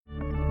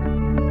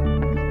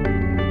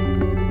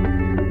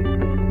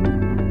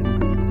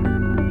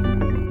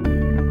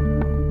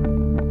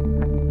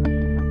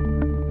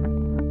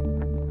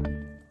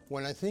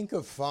I think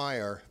of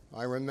fire,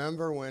 I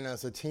remember when,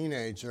 as a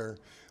teenager,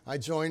 I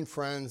joined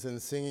friends in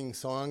singing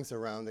songs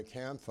around the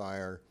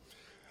campfire.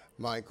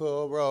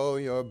 Michael, row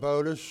your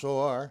boat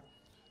ashore,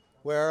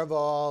 where have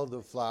all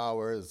the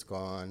flowers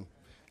gone?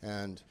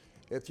 And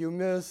if you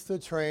miss the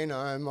train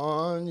I'm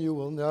on, you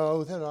will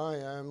know that I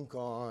am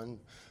gone.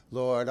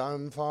 Lord,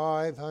 I'm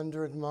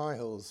 500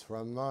 miles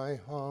from my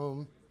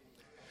home.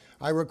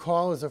 I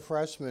recall as a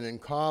freshman in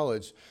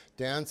college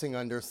dancing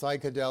under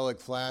psychedelic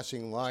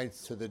flashing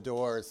lights to the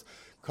Doors,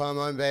 "Come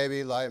on,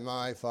 baby, light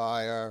my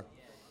fire."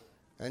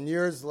 And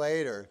years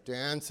later,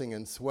 dancing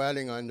and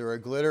sweating under a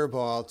glitter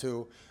ball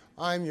to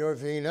 "I'm your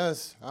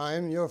Venus,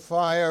 I'm your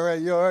fire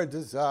at your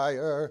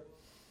desire."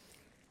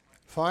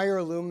 Fire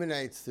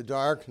illuminates the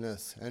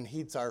darkness and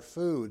heats our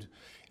food.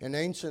 In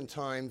ancient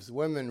times,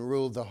 women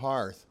ruled the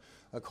hearth,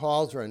 a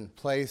cauldron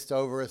placed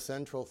over a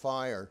central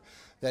fire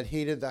that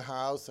heated the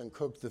house and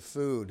cooked the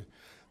food.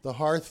 The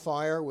hearth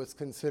fire was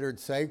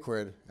considered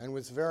sacred and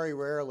was very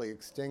rarely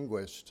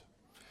extinguished.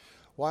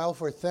 While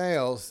for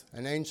Thales,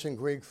 an ancient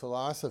Greek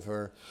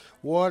philosopher,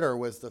 water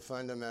was the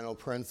fundamental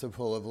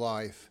principle of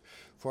life.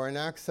 For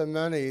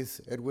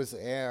Anaximenes, it was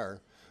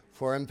air.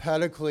 For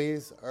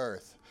Empedocles,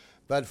 earth.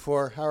 But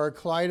for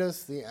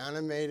Heraclitus, the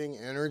animating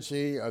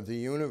energy of the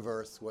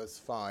universe was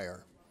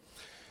fire.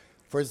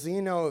 For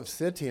Zeno of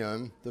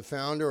Citium, the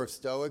founder of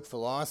Stoic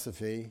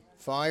philosophy,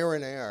 fire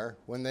and air,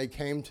 when they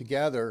came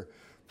together,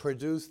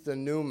 produced the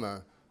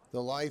pneuma,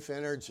 the life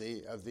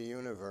energy of the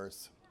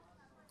universe.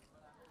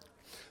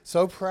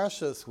 So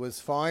precious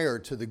was fire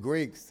to the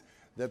Greeks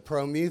that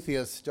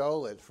Prometheus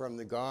stole it from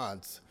the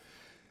gods.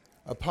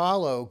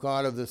 Apollo,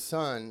 god of the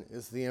sun,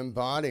 is the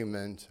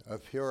embodiment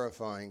of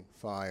purifying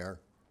fire.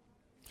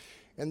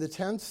 In the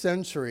 10th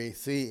century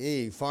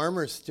CE,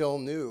 farmers still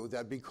knew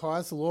that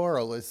because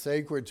laurel is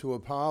sacred to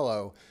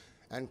Apollo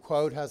and,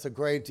 quote, has a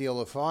great deal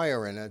of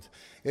fire in it,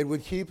 it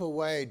would keep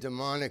away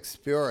demonic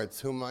spirits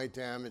who might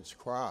damage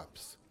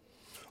crops.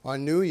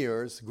 On New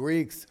Year's,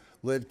 Greeks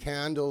lit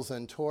candles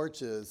and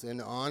torches in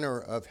honor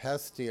of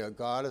Hestia,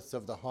 goddess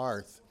of the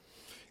hearth,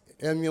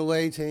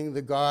 emulating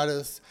the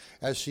goddess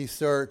as she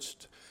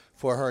searched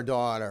for her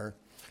daughter.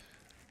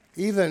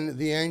 Even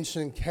the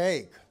ancient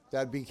cake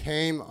that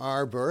became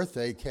our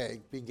birthday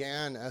cake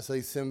began as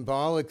a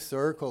symbolic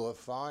circle of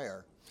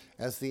fire,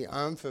 as the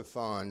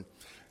amphiphon,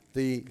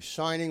 the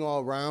shining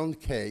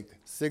all-round cake,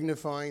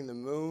 signifying the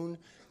moon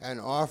and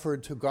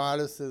offered to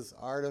goddesses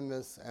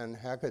Artemis and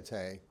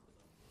Hecate.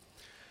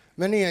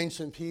 Many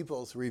ancient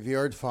peoples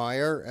revered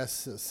fire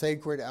as a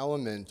sacred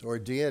element or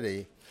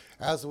deity,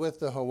 as with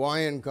the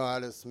Hawaiian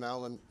goddess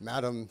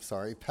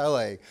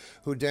Pele,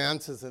 who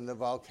dances in the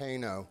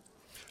volcano.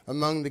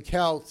 Among the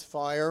Celts,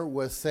 fire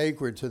was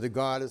sacred to the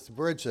goddess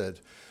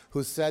Bridget,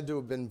 who's said to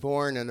have been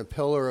born in a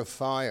pillar of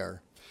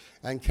fire.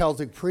 And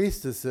Celtic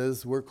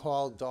priestesses were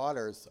called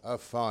daughters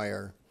of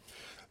fire.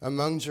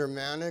 Among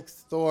Germanics,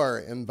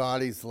 Thor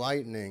embodies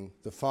lightning,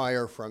 the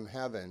fire from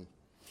heaven.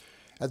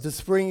 At the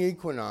spring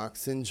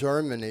equinox in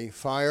Germany,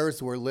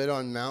 fires were lit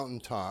on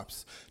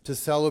mountaintops to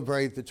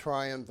celebrate the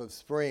triumph of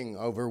spring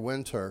over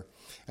winter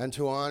and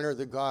to honor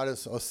the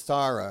goddess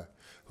Ostara,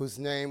 whose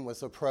name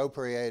was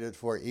appropriated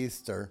for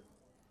Easter.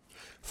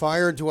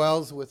 Fire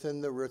dwells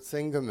within the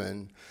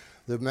Rutsingamen,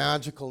 the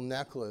magical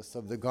necklace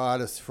of the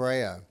goddess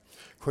Freya,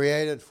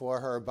 created for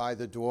her by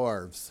the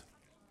dwarves.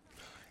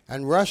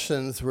 And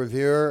Russians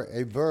revere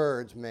a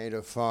bird made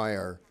of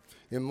fire,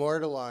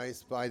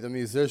 immortalized by the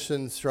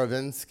musician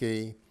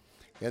Stravinsky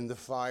in The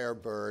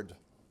Firebird.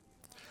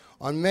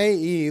 On May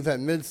Eve at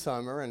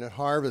midsummer and at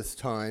harvest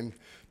time,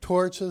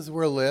 torches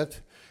were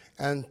lit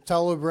and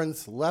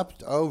celebrants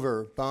leapt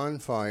over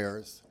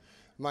bonfires.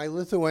 My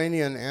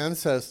Lithuanian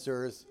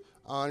ancestors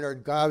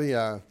honored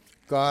Gabija,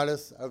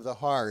 goddess of the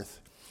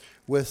hearth,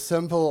 with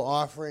simple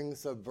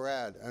offerings of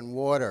bread and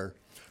water,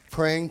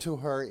 praying to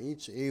her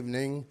each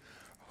evening,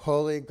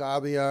 "Holy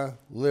Gabija,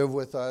 live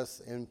with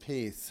us in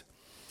peace,"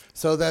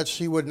 so that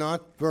she would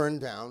not burn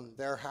down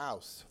their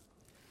house.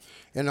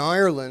 In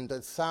Ireland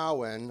at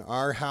Samhain,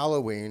 our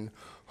Halloween,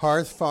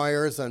 hearth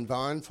fires and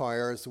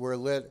bonfires were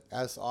lit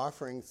as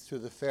offerings to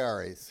the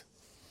fairies.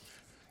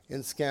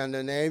 In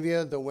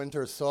Scandinavia, the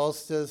winter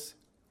solstice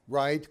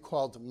rite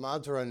called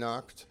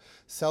Madranacht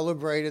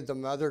celebrated the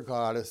mother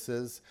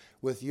goddesses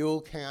with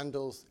Yule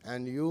candles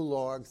and Yule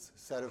logs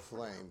set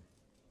aflame.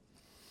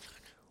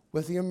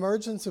 With the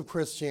emergence of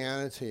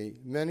Christianity,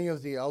 many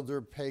of the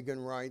elder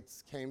pagan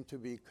rites came to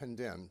be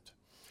condemned.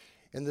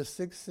 In the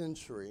 6th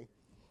century,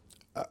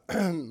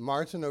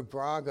 Martin of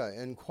Braga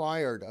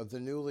inquired of the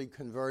newly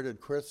converted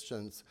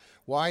Christians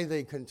why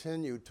they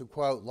continued to,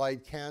 quote,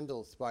 light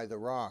candles by the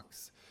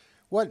rocks.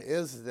 "What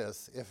is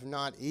this, if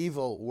not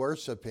evil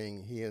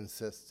worshiping?" he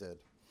insisted.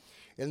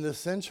 In the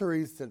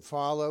centuries that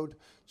followed,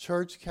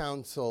 church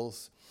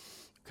councils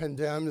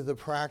condemned the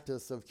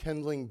practice of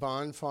kindling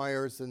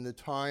bonfires in the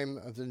time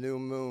of the new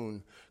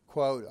moon,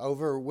 quote,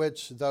 over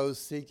which those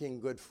seeking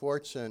good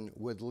fortune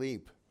would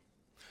leap.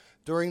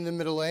 During the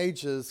Middle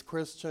Ages,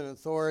 Christian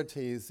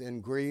authorities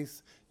in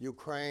Greece,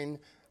 Ukraine,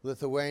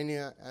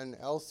 Lithuania, and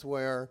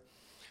elsewhere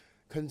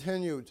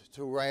continued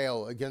to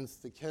rail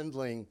against the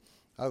kindling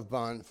of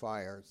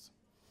bonfires.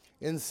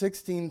 In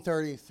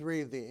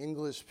 1633, the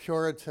English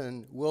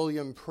Puritan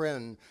William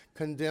Prynne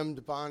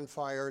condemned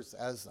bonfires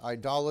as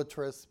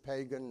idolatrous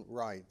pagan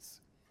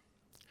rites.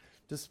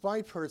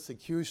 Despite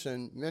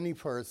persecution, many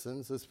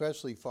persons,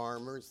 especially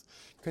farmers,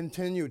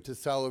 continued to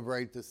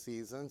celebrate the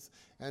seasons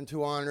and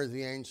to honor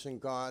the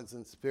ancient gods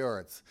and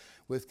spirits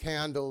with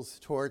candles,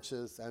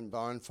 torches, and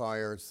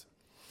bonfires.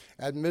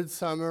 At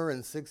midsummer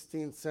in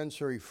 16th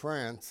century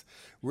France,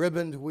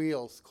 ribboned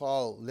wheels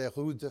called les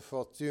roues de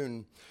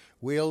fortune,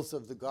 wheels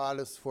of the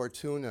goddess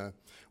Fortuna,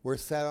 were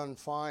set on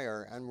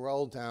fire and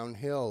rolled down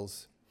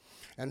hills.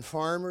 And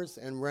farmers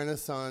in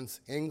Renaissance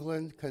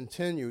England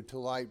continued to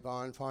light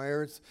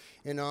bonfires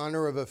in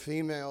honor of a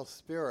female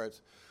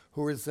spirit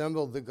who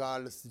resembled the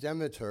goddess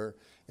Demeter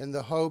in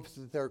the hope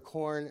that their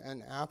corn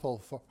and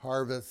apple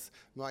harvests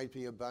might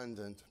be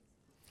abundant.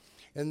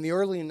 In the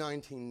early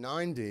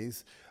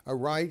 1990s, a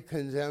rite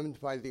condemned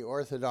by the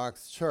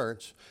Orthodox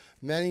Church,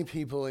 many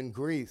people in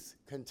Greece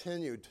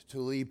continued to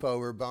leap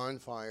over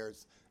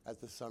bonfires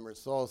at the summer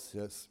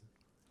solstice.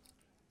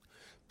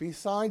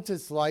 Besides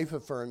its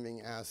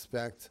life-affirming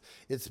aspect,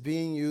 it's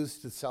being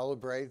used to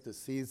celebrate the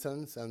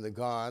seasons and the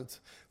gods.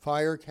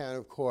 Fire can,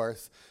 of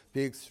course,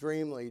 be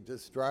extremely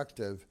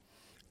destructive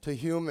to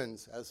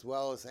humans as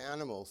well as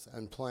animals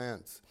and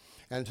plants,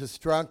 and to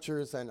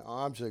structures and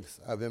objects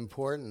of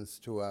importance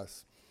to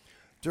us.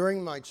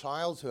 During my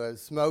childhood,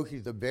 Smokey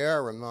the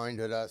Bear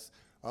reminded us,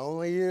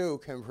 only you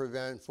can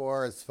prevent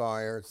forest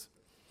fires.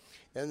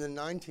 In the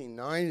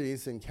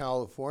 1990s in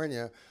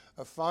California,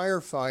 a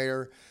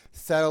firefighter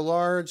set a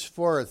large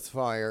forest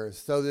fire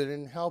so that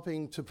in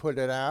helping to put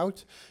it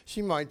out,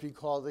 she might be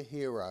called a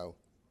hero.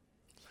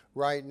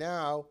 Right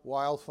now,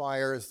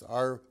 wildfires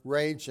are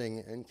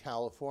raging in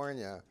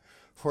California.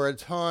 For a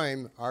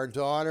time, our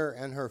daughter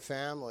and her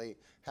family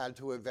had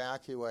to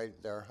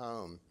evacuate their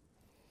home.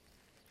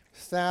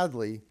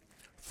 Sadly,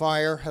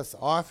 fire has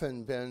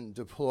often been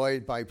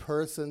deployed by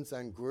persons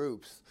and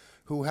groups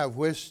who have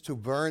wished to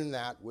burn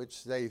that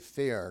which they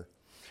fear,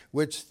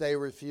 which they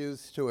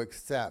refuse to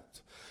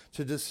accept,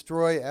 to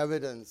destroy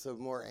evidence of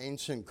more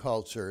ancient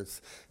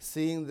cultures,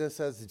 seeing this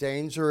as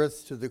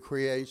dangerous to the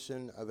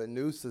creation of a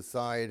new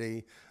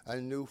society, a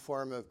new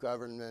form of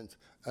government,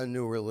 a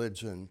new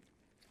religion.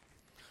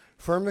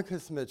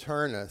 Firmicus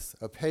Maternus,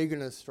 a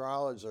pagan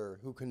astrologer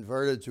who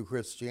converted to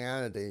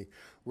Christianity,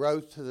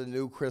 wrote to the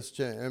new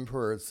Christian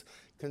emperors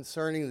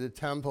concerning the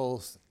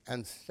temples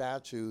and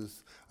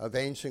statues of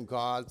ancient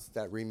gods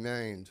that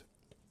remained.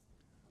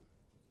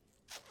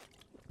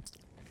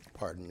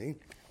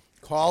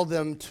 Call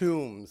them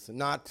tombs,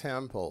 not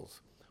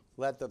temples.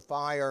 Let the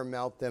fire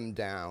melt them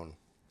down.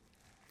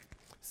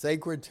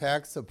 Sacred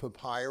texts of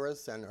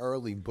papyrus and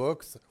early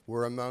books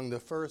were among the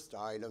first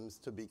items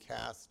to be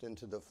cast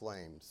into the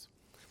flames.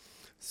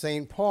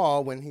 St.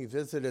 Paul, when he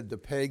visited the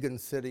pagan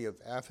city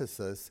of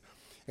Ephesus,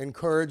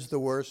 encouraged the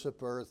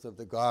worshippers of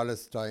the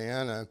goddess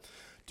Diana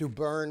to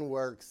burn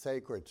works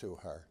sacred to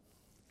her.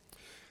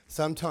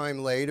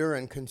 Sometime later,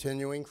 and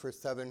continuing for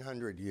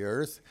 700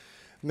 years,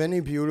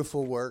 many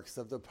beautiful works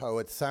of the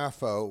poet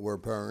Sappho were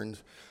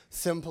burned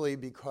simply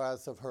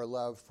because of her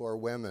love for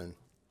women.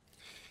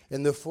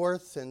 In the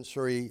 4th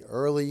century,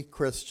 early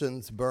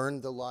Christians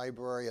burned the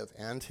library of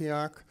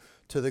Antioch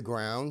to the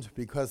ground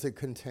because it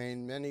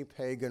contained many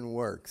pagan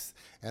works,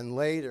 and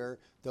later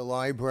the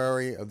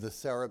library of the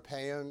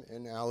Serapeum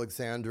in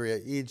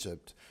Alexandria,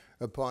 Egypt,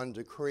 upon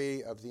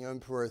decree of the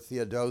Emperor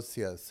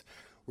Theodosius,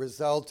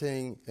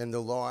 resulting in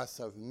the loss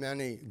of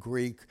many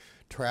Greek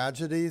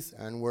tragedies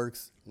and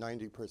works,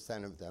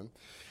 90% of them,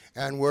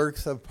 and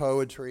works of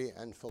poetry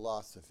and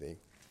philosophy.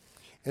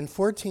 In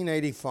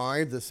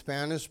 1485, the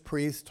Spanish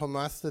priest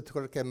Tomás de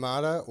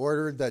Torquemada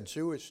ordered that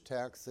Jewish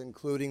texts,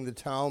 including the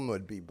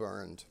Talmud, be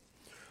burned.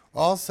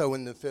 Also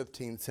in the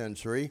 15th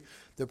century,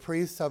 the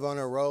priests of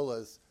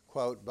Savonarolas,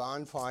 quote,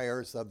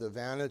 bonfires of the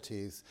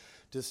vanities,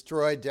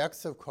 destroyed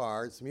decks of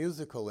cards,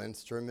 musical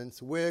instruments,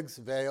 wigs,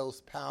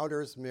 veils,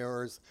 powders,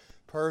 mirrors,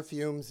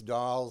 perfumes,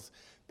 dolls,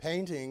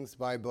 paintings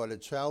by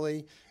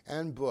Botticelli,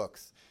 and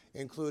books,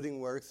 including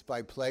works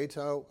by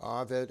Plato,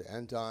 Ovid,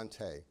 and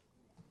Dante.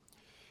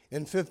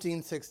 In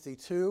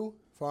 1562,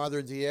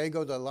 Father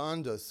Diego de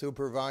Landa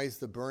supervised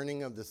the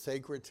burning of the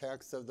sacred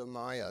texts of the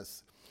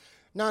Mayas,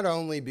 not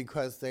only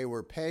because they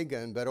were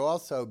pagan, but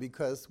also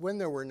because when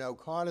there were no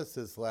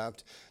codices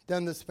left,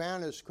 then the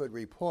Spanish could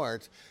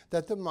report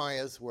that the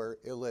Mayas were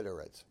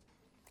illiterate.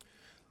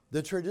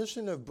 The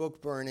tradition of book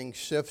burning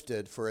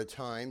shifted for a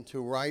time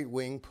to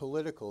right-wing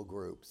political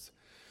groups,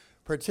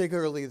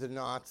 particularly the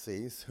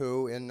Nazis,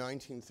 who in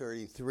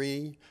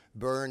 1933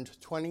 burned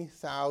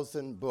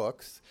 20,000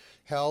 books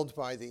held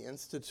by the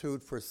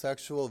Institute for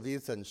Sexual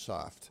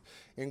Wissenschaft,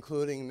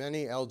 including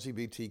many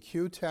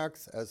LGBTQ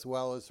texts, as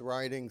well as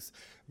writings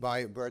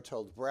by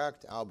Bertolt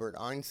Brecht, Albert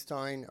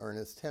Einstein,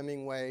 Ernest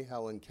Hemingway,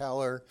 Helen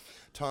Keller,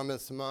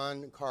 Thomas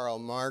Mann, Karl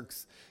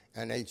Marx,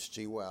 and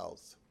H.G.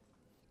 Wells.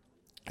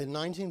 In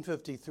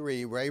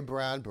 1953, Ray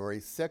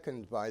Bradbury,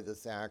 sickened by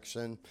this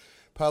action,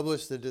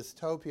 published the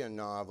dystopian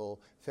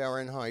novel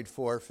Fahrenheit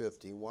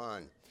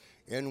 451,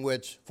 in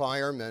which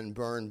firemen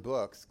burn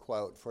books,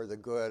 quote, for the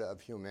good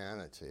of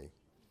humanity.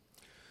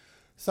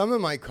 Some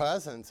of my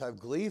cousins have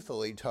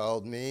gleefully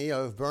told me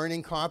of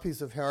burning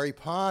copies of Harry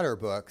Potter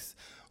books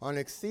on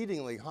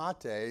exceedingly hot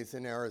days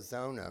in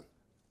Arizona.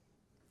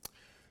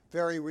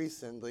 Very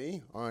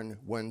recently, on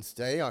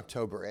Wednesday,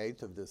 October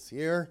 8th of this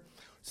year,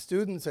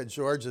 students at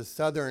Georgia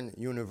Southern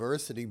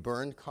University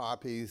burned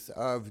copies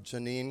of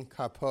Janine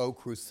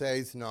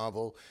Capot-Cruce's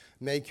novel,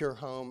 Make Your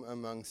Home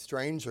Among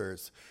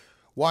Strangers,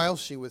 while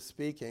she was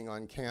speaking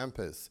on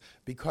campus,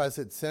 because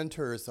it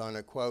centers on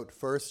a, quote,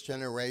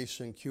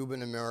 first-generation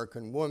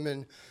Cuban-American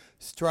woman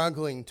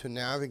struggling to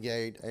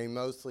navigate a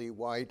mostly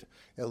white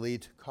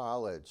elite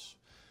college.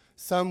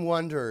 Some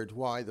wondered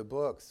why the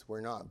books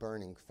were not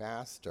burning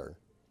faster.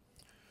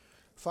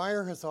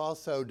 Fire has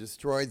also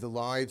destroyed the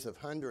lives of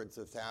hundreds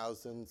of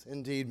thousands,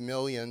 indeed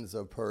millions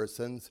of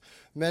persons,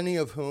 many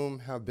of whom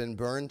have been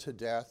burned to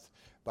death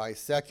by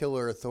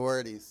secular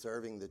authorities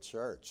serving the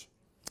church.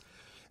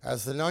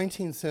 As the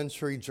 19th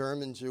century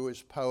German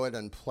Jewish poet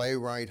and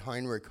playwright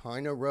Heinrich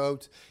Heine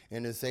wrote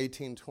in his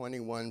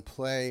 1821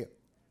 play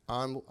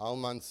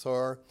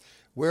Almansor,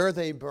 where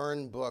they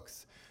burn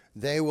books,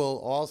 they will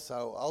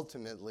also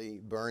ultimately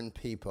burn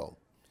people.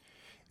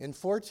 In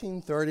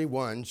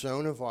 1431,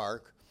 Joan of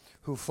Arc,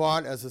 who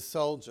fought as a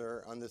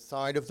soldier on the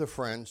side of the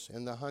French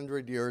in the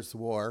 100 Years'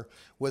 War,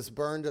 was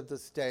burned at the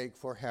stake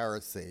for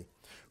heresy,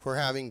 for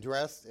having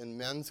dressed in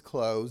men's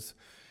clothes,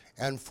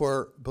 and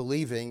for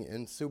believing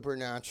in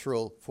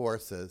supernatural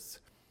forces.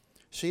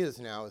 She is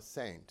now a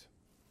saint.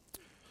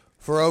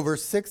 For over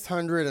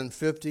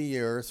 650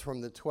 years,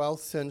 from the 12th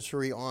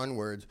century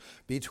onward,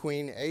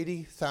 between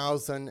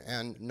 80,000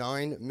 and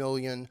 9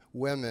 million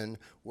women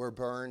were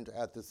burned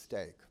at the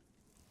stake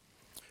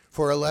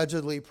for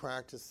allegedly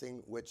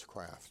practicing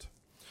witchcraft.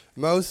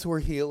 Most were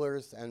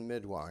healers and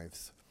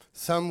midwives.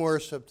 Some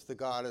worshipped the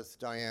goddess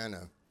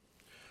Diana.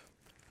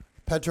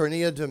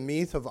 Petronia de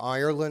Meath of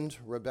Ireland,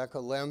 Rebecca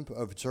Lemp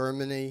of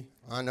Germany,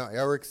 Anna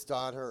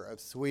Eriksdotter of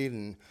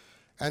Sweden,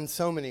 and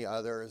so many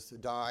others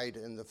died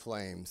in the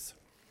flames.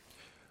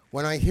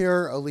 When I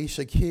hear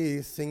Alicia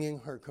Keys singing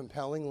her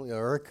compelling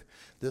lyric,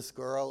 "This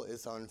Girl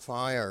is on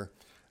Fire,"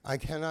 I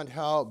cannot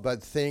help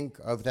but think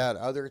of that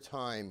other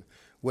time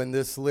when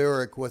this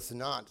lyric was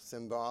not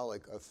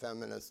symbolic of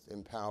feminist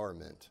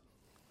empowerment.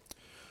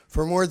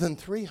 For more than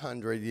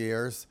 300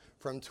 years,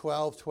 from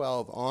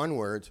 1212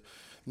 onward,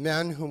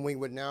 men whom we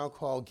would now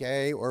call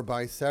gay or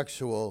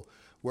bisexual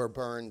were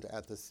burned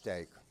at the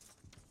stake.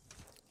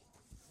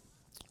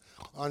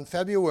 On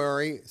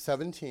February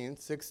 17,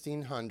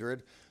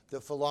 1600,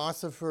 the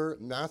philosopher,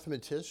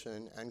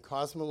 mathematician, and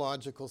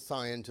cosmological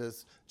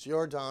scientist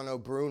Giordano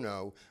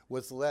Bruno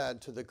was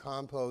led to the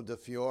Campo de'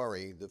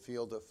 Fiori, the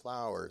Field of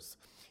Flowers,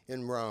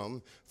 in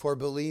Rome, for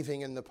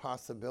believing in the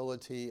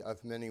possibility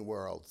of many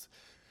worlds,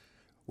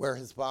 where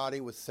his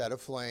body was set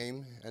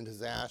aflame and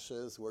his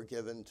ashes were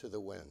given to the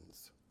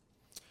winds.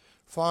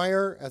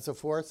 Fire, as a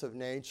force of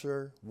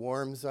nature,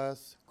 warms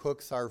us,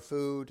 cooks our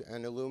food,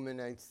 and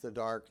illuminates the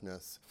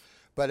darkness.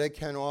 But it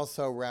can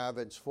also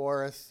ravage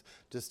forests,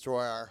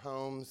 destroy our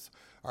homes,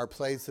 our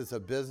places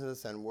of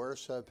business and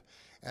worship,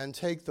 and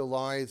take the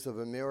lives of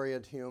a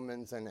myriad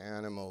humans and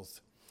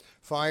animals.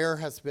 Fire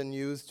has been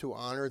used to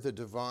honor the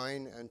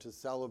divine and to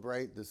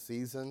celebrate the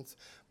seasons,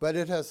 but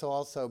it has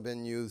also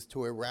been used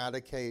to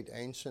eradicate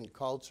ancient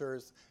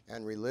cultures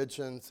and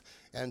religions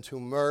and to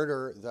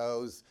murder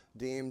those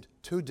deemed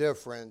too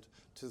different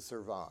to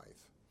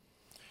survive.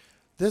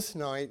 This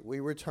night, we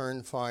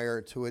return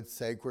fire to its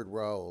sacred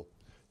role,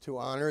 to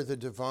honor the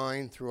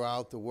divine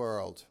throughout the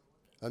world,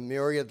 a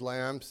myriad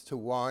lamps to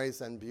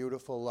wise and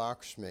beautiful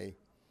Lakshmi,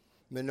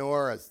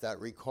 menorahs that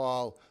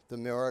recall the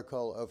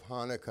miracle of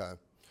Hanukkah,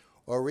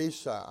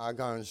 Orisha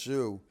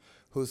Aganju,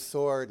 whose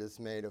sword is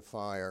made of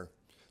fire,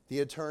 the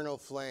eternal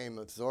flame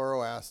of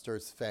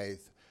Zoroaster's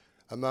faith,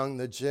 among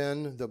the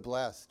jinn, the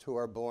blessed who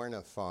are born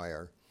of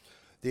fire.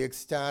 The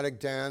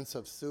ecstatic dance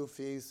of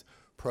Sufis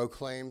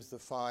proclaims the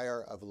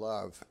fire of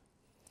love.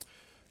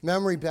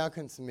 Memory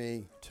beckons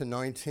me to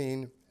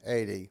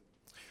 1980.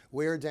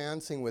 We are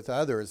dancing with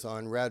others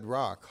on Red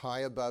Rock,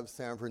 high above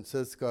San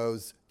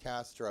Francisco's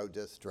Castro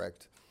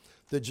district.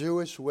 The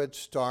Jewish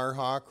witch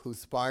Starhawk,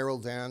 whose spiral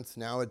dance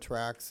now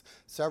attracts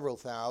several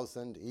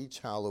thousand each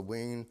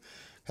Halloween,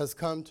 has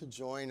come to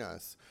join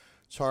us.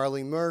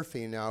 Charlie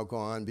Murphy, now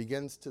gone,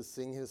 begins to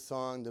sing his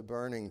song, The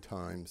Burning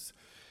Times.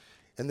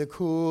 In the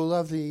cool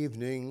of the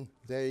evening,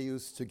 they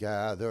used to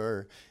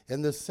gather.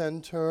 In the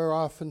center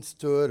often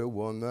stood a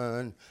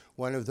woman,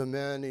 one of the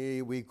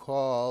many we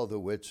call the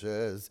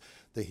witches,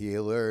 the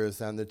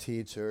healers and the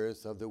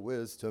teachers of the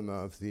wisdom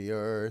of the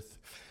earth.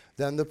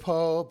 Then the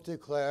Pope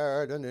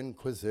declared an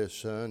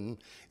inquisition.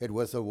 It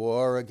was a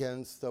war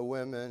against the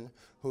women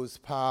whose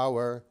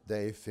power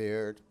they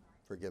feared.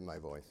 Forgive my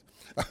voice.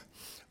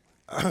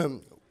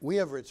 We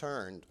have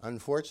returned.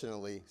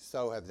 Unfortunately,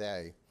 so have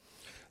they.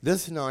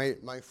 This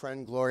night, my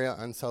friend Gloria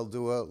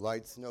Ansaldúa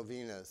lights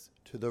novenas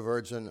to the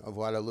Virgin of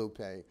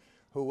Guadalupe,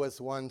 who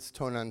was once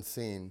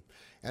Tonantzin,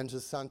 and to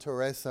Santa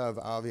Teresa of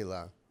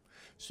Avila.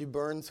 She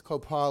burns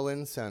copal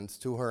incense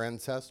to her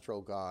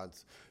ancestral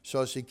gods,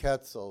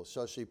 Xochiquetzal,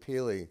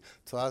 Xochipilli,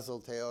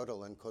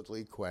 Tlazolteotl, and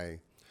Coatlicue,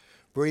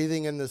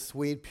 breathing in the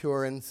sweet,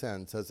 pure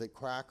incense as it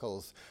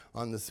crackles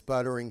on the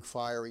sputtering,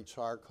 fiery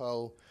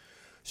charcoal.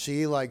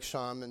 She, like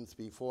shamans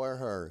before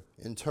her,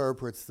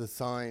 interprets the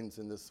signs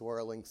in the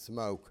swirling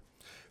smoke.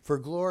 For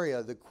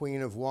Gloria, the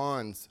Queen of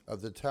Wands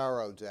of the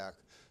tarot deck,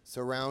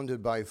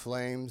 surrounded by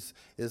flames,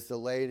 is the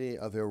lady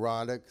of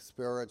erotic,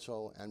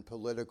 spiritual, and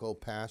political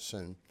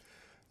passion.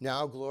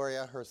 Now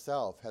Gloria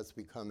herself has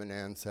become an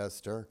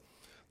ancestor.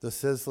 The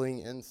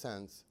sizzling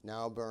incense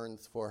now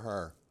burns for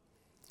her.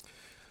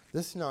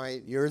 This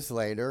night, years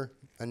later,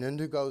 an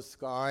indigo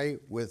sky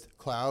with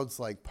clouds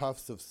like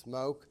puffs of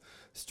smoke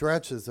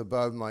stretches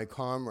above my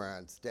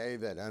comrades,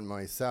 David and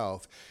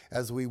myself,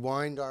 as we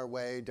wind our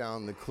way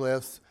down the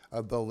cliffs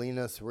of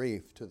Bolinas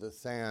Reef to the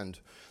sand,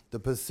 the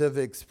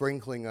Pacific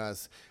sprinkling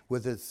us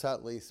with its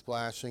subtly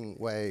splashing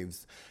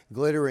waves,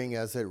 glittering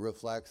as it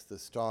reflects the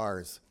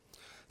stars.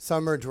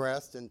 Some are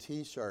dressed in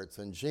t-shirts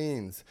and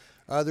jeans,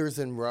 others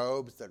in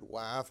robes that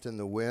waft in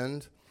the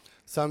wind.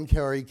 Some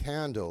carry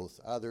candles,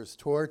 others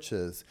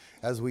torches,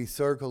 as we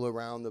circle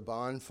around the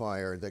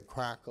bonfire that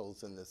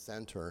crackles in the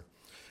center.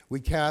 We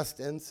cast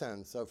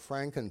incense of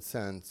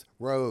frankincense,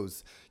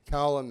 rose,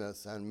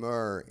 calamus, and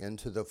myrrh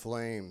into the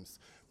flames,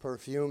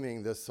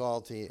 perfuming the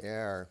salty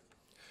air.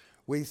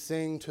 We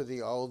sing to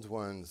the old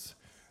ones,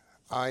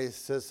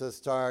 Isis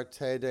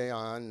Astarte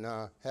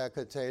Deanna,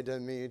 Hecate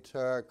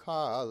Demeter,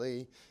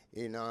 Kali,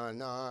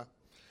 Inanna.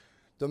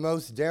 The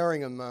most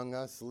daring among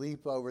us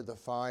leap over the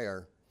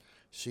fire.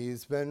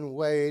 She's been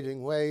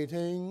waiting,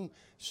 waiting.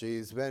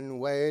 She's been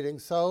waiting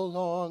so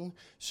long.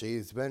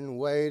 She's been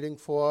waiting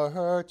for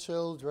her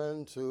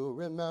children to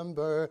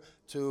remember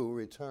to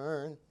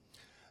return.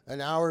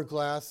 An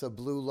hourglass of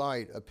blue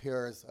light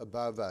appears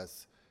above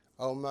us.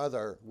 Oh,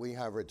 Mother, we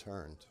have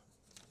returned.